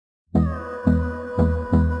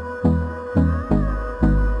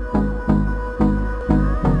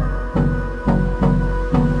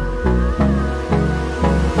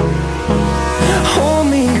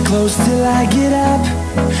till I get up.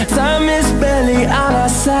 Time is barely on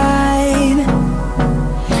our side.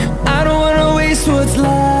 I don't wanna waste what's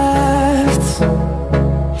left.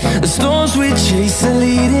 The storms we chase are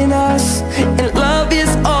leading us, and love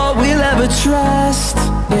is all we'll ever trust.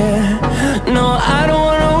 Yeah, no, I don't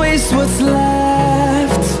wanna waste what's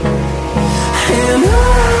left. And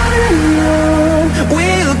on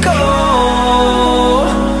we'll go,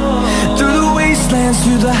 through the wastelands,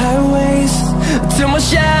 through the highways, till my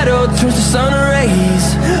shadow turns to sun rays.